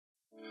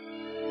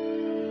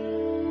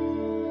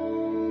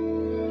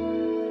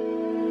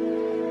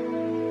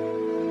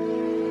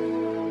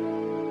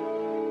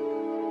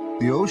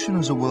The ocean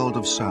is a world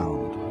of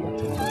sound.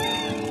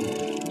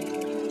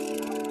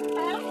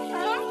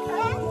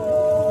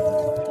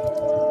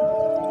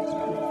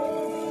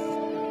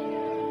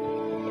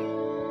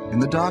 In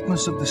the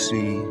darkness of the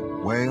sea,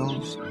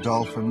 whales,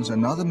 dolphins,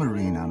 and other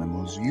marine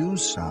animals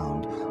use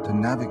sound to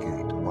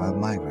navigate while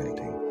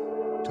migrating,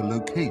 to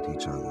locate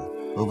each other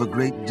over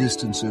great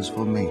distances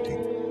for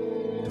mating,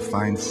 to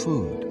find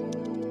food,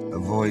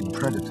 avoid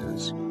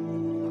predators,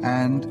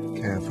 and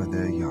care for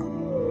their young.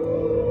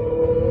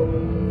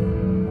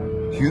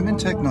 Human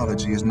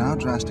technology is now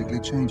drastically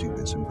changing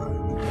this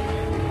environment,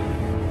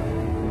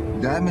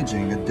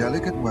 damaging a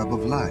delicate web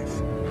of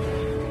life,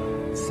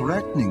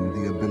 threatening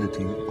the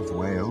ability of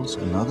whales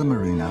and other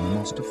marine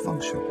animals to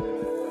function,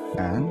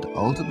 and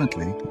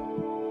ultimately,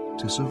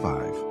 to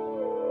survive.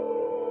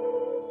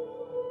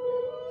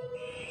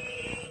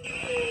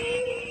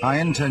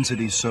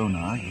 High-intensity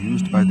sonar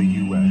used by the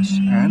US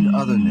and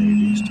other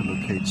navies to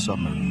locate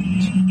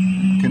submarines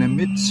can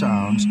emit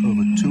sounds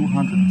over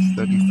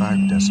 235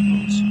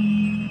 decibels,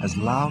 as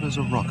loud as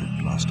a rocket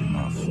blasting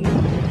off.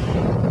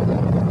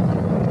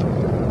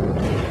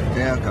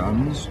 Air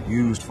guns,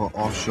 used for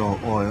offshore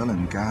oil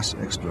and gas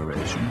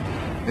exploration,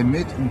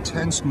 emit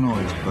intense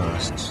noise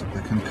bursts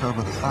that can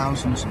cover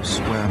thousands of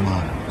square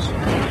miles.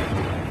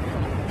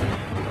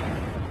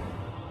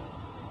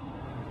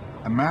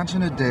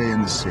 Imagine a day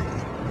in the sea,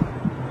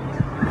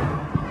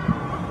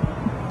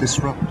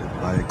 disrupted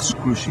by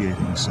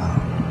excruciating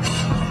sound.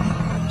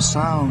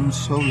 Sounds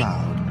so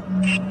loud,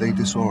 they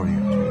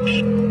disorient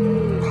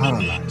you,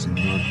 paralyzing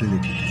your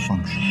ability to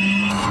function.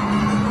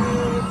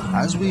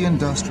 As we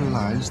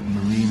industrialize the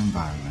marine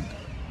environment,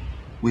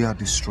 we are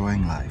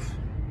destroying life.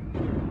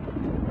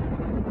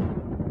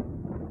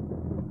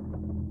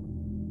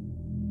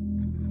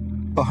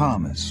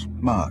 Bahamas,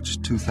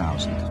 March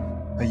 2000.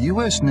 A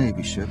US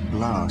Navy ship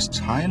blasts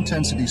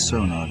high-intensity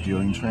sonar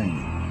during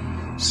training.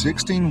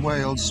 16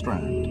 whales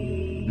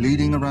strand,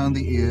 bleeding around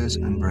the ears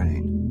and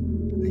brain.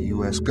 The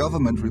US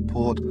government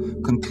report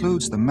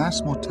concludes the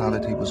mass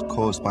mortality was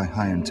caused by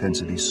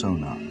high-intensity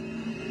sonar.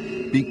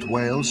 Beaked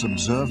whales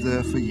observed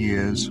there for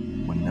years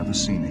were never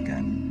seen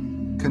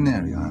again.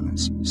 Canary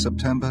Islands,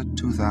 September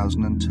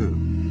 2002.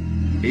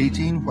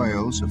 18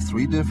 whales of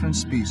 3 different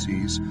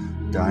species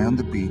die on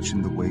the beach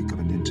in the wake of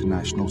an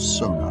international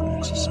sonar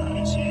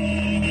exercise.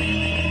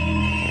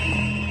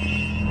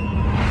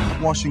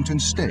 Washington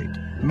State,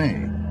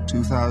 May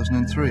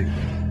 2003.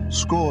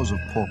 Scores of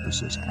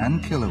porpoises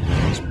and killer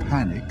whales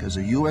panic as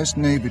a US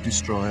Navy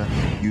destroyer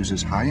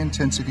uses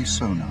high-intensity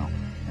sonar,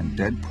 and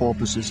dead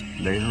porpoises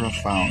later are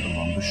found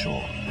along the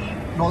shore.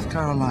 North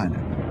Carolina,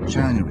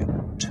 January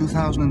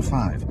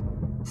 2005.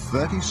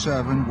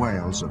 37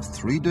 whales of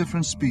 3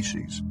 different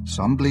species,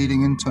 some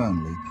bleeding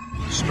internally,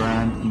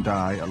 strand and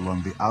die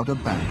along the outer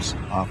banks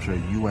after a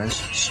US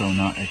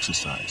sonar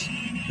exercise.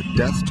 The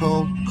death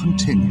toll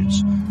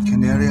continues.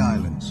 Canary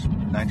Islands,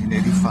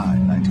 1985,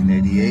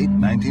 1988,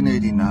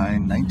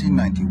 1989,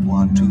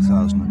 1991,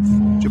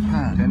 2004.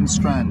 Japan, 10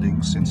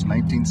 strandings since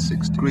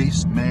 1960.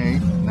 Greece, May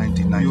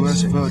 1996.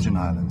 US Virgin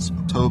Islands,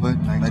 October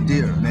 1990.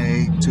 Madeira,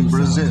 May 2000.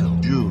 Brazil,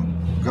 June.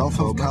 Gulf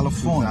of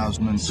California,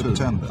 2002.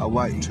 September.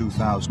 Hawaii,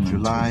 2000.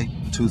 July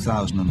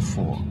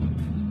 2004.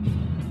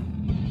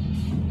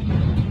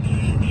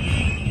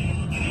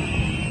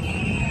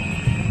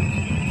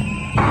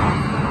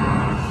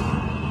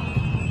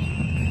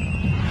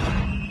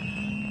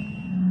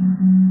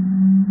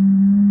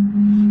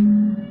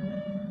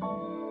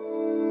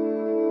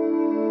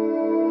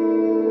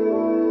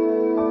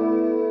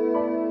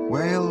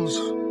 Whales,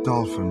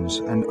 dolphins,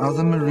 and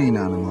other marine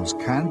animals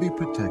can be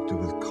protected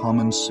with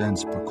common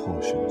sense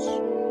precautions.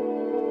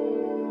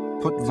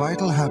 Put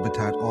vital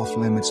habitat off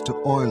limits to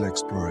oil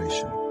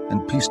exploration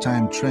and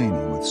peacetime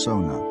training with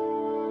sonar.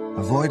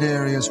 Avoid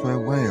areas where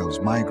whales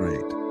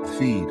migrate,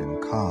 feed, and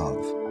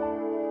calve.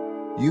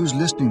 Use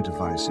listening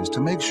devices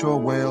to make sure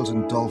whales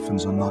and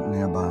dolphins are not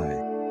nearby.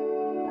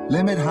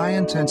 Limit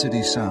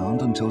high-intensity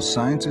sound until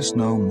scientists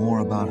know more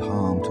about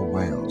harm to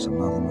whales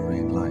and other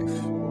marine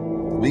life.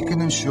 We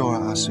can ensure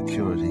our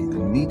security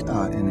and meet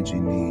our energy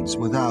needs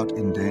without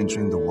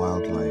endangering the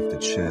wildlife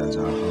that shares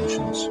our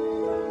oceans.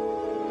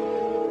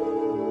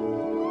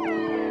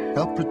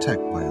 Help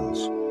protect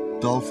whales,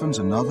 dolphins,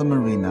 and other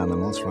marine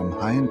animals from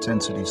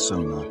high-intensity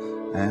sonar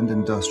and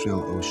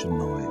industrial ocean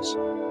noise.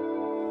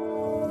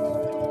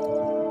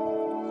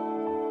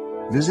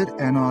 Visit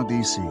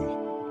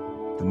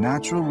NRDC, the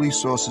Natural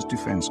Resources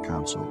Defense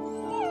Council,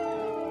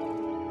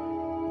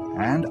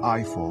 and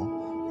IFOR,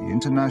 the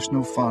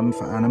International Fund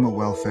for Animal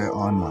Welfare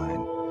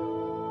online.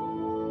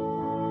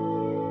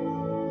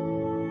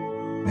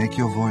 Make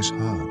your voice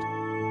heard.